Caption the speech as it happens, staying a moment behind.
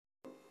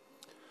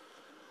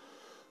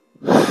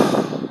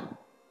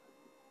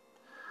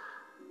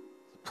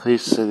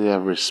Please say that I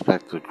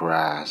respect the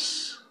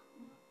grass.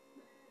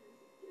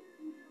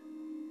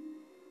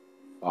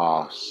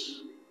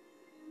 False.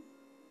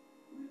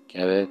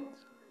 Get it?